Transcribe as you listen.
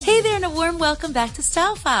warm welcome back to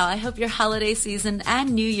Style File. I hope your holiday season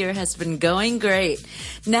and New Year has been going great.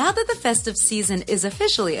 Now that the festive season is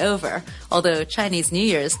officially over, although Chinese New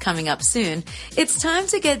Year is coming up soon, it's time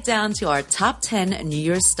to get down to our top 10 New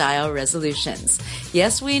Year's style resolutions.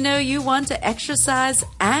 Yes, we know you want to exercise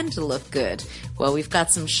and look good. Well, we've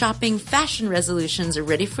got some shopping fashion resolutions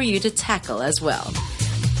ready for you to tackle as well.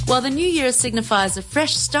 While the new year signifies a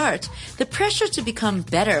fresh start, the pressure to become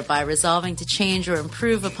better by resolving to change or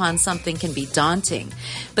improve upon something can be daunting.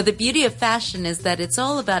 But the beauty of fashion is that it's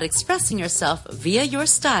all about expressing yourself via your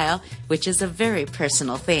style, which is a very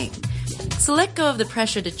personal thing. So let go of the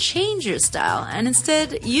pressure to change your style and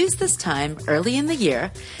instead use this time early in the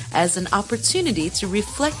year as an opportunity to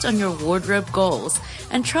reflect on your wardrobe goals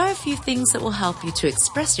and try a few things that will help you to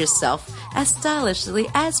express yourself as stylishly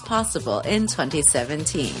as possible in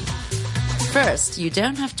 2017. First, you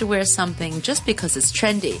don't have to wear something just because it's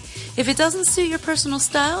trendy. If it doesn't suit your personal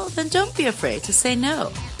style, then don't be afraid to say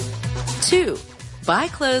no. 2. Buy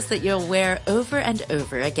clothes that you'll wear over and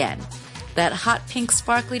over again. That hot pink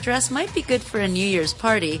sparkly dress might be good for a New Year's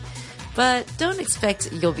party, but don't expect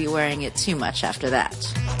you'll be wearing it too much after that.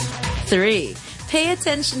 3. Pay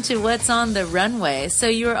attention to what's on the runway so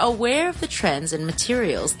you're aware of the trends and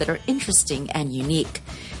materials that are interesting and unique.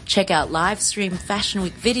 Check out live stream Fashion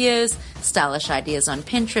Week videos, stylish ideas on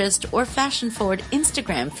Pinterest, or fashion-forward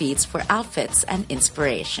Instagram feeds for outfits and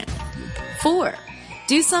inspiration. 4.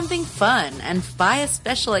 Do something fun and buy a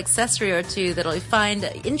special accessory or two that you'll find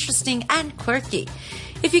interesting and quirky.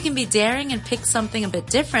 If you can be daring and pick something a bit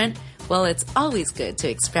different, well, it's always good to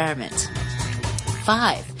experiment.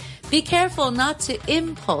 5. Be careful not to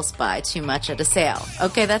impulse buy too much at a sale.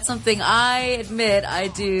 Okay, that's something I admit I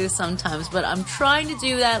do sometimes, but I'm trying to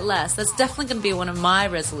do that less. That's definitely going to be one of my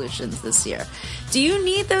resolutions this year. Do you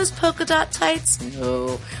need those polka dot tights?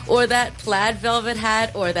 No. Or that plaid velvet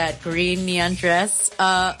hat or that green neon dress?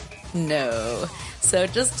 No. So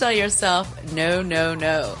just tell yourself, no, no,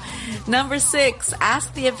 no. Number 6,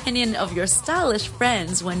 ask the opinion of your stylish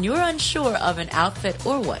friends when you're unsure of an outfit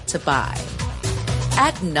or what to buy.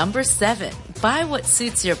 At number 7, buy what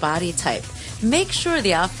suits your body type. Make sure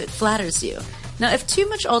the outfit flatters you. Now, if too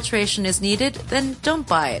much alteration is needed, then don't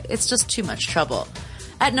buy it. It's just too much trouble.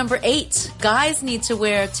 At number 8, guys need to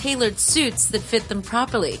wear tailored suits that fit them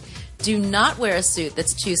properly. Do not wear a suit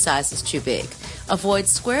that's 2 sizes too big. Avoid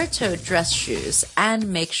square-toed dress shoes and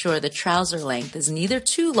make sure the trouser length is neither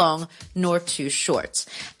too long nor too short.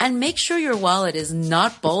 And make sure your wallet is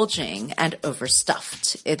not bulging and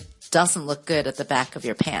overstuffed. It doesn't look good at the back of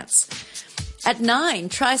your pants. At 9,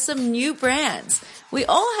 try some new brands. We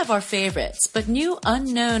all have our favorites, but new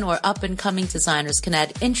unknown or up-and-coming designers can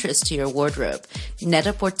add interest to your wardrobe.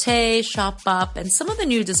 Net-a-Porter, Shopbop, and some of the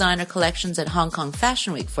new designer collections at Hong Kong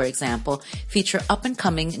Fashion Week, for example, feature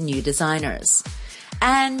up-and-coming new designers.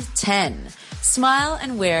 And 10, smile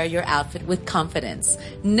and wear your outfit with confidence.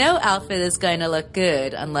 No outfit is going to look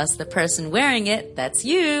good unless the person wearing it, that's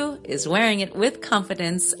you, is wearing it with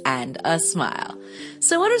confidence and a smile.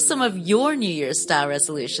 So what are some of your New Year's style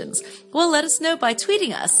resolutions? Well, let us know by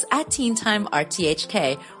tweeting us at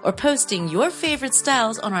TeenTimeRTHK or posting your favorite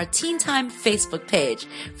styles on our Teen Time Facebook page.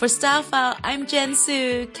 For Style File, I'm Jen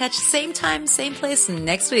Su. Catch same time, same place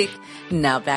next week. Now back